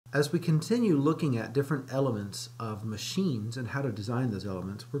As we continue looking at different elements of machines and how to design those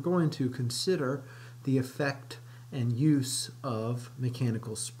elements, we're going to consider the effect and use of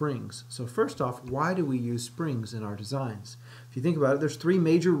mechanical springs. So first off, why do we use springs in our designs? If you think about it, there's three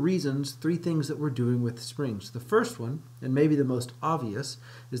major reasons, three things that we're doing with springs. The first one, and maybe the most obvious,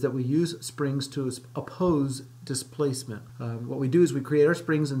 is that we use springs to oppose displacement. What we do is we create our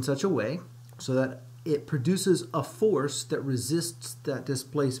springs in such a way so that it produces a force that resists that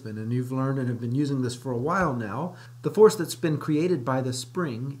displacement. And you've learned and have been using this for a while now. The force that's been created by the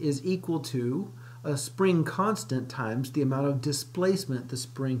spring is equal to a spring constant times the amount of displacement the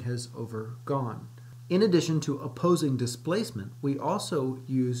spring has overgone. In addition to opposing displacement, we also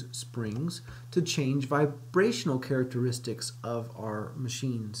use springs to change vibrational characteristics of our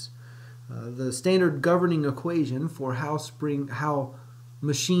machines. The standard governing equation for how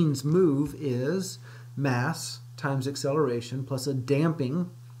machines move is mass times acceleration plus a damping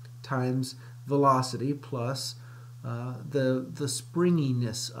times velocity plus the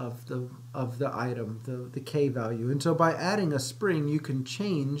springiness of the item, the K value. And so by adding a spring, you can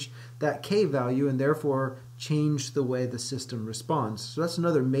change that K value and therefore change the way the system responds. So that's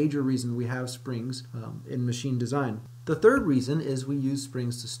another major reason we have springs in machine design. The third reason is we use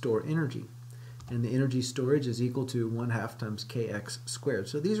springs to store energy. And the energy storage is equal to 1/2 times kx squared.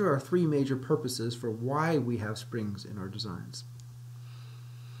 So these are our three major purposes for why we have springs in our designs.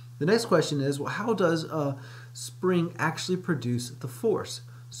 The next question is, well, how does a spring actually produce the force?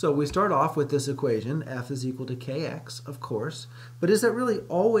 So we start off with this equation, F is equal to kx, of course, but is that really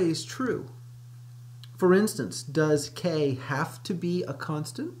always true? For instance, does K have to be a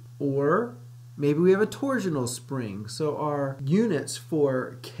constant? Or maybe we have a torsional spring, so our units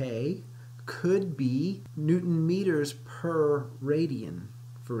for K could be Newton meters per radian,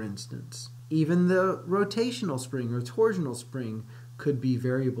 for instance. Even the rotational spring or torsional spring could be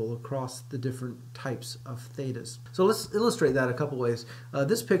variable across the different types of thetas. So let's illustrate that a couple ways.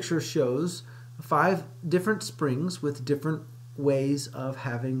 This picture shows 5 different springs with different ways of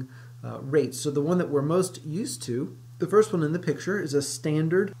having rates. So the one that we're most used to, the first one in the picture, is a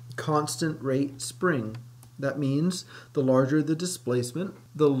standard constant rate spring. That means the larger the displacement,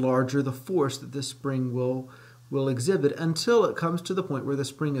 the larger the force that the spring will exhibit until it comes to the point where the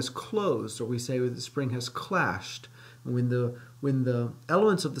spring is closed, or we say the spring has clashed. When the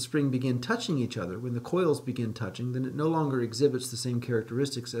elements of the spring begin touching each other, when the coils begin touching, then it no longer exhibits the same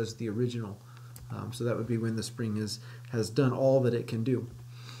characteristics as the original. So that would be when the spring has done all that it can do.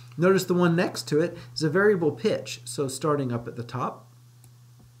 Notice the one next to it is a variable pitch. So starting up at the top,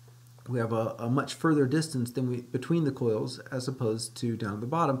 we have a much further distance between the coils as opposed to down at the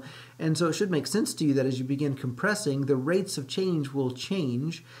bottom. And so it should make sense to you that as you begin compressing, the rates of change will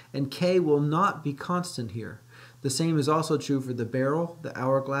change and K will not be constant here. The same is also true for the barrel, the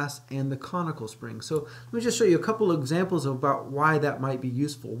hourglass, and the conical spring. So let me just show you a couple of examples about why that might be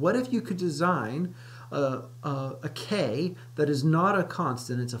useful. What if you could design a K that is not a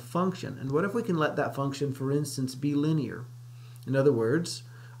constant, it's a function? And what if we can let that function, for instance, be linear? In other words,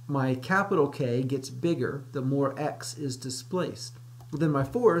 my capital K gets bigger the more x is displaced. Then my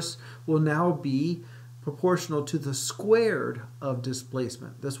force will now be proportional to the squared of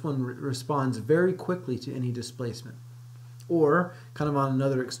displacement. This one responds very quickly to any displacement. Or, kind of on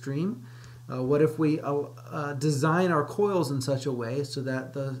another extreme, what if we design our coils in such a way so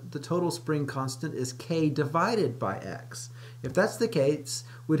that the total spring constant is K divided by x? If that's the case,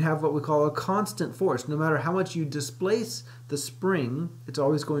 we'd have what we call a constant force. No matter how much you displace the spring, it's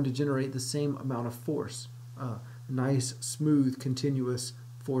always going to generate the same amount of force. Nice, smooth, continuous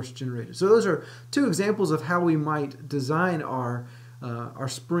force generated. So those are 2 examples of how we might design our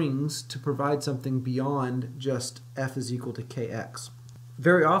springs to provide something beyond just F is equal to Kx.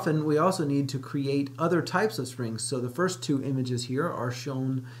 Very often we also need to create other types of springs. So the first 2 images here are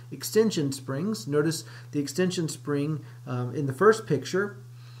shown extension springs. Notice the extension spring in the first picture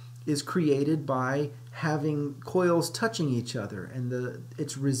is created by having coils touching each other, and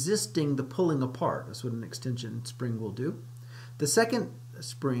it's resisting the pulling apart. That's what an extension spring will do. The second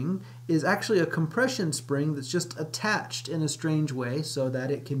spring is actually a compression spring that's just attached in a strange way so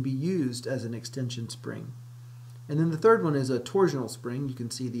that it can be used as an extension spring. And then the third one is a torsional spring. You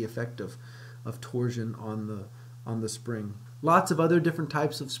can see the effect of torsion on the spring. Lots of other different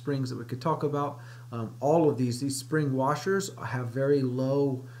types of springs that we could talk about. All of these spring washers have very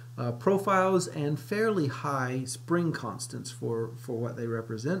low profiles and fairly high spring constants for what they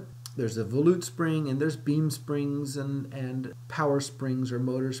represent. There's a volute spring, and there's beam springs and power springs or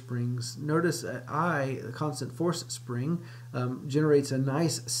motor springs. Notice that I, the constant force spring, generates a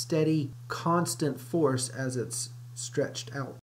nice, steady, constant force as it's stretched out.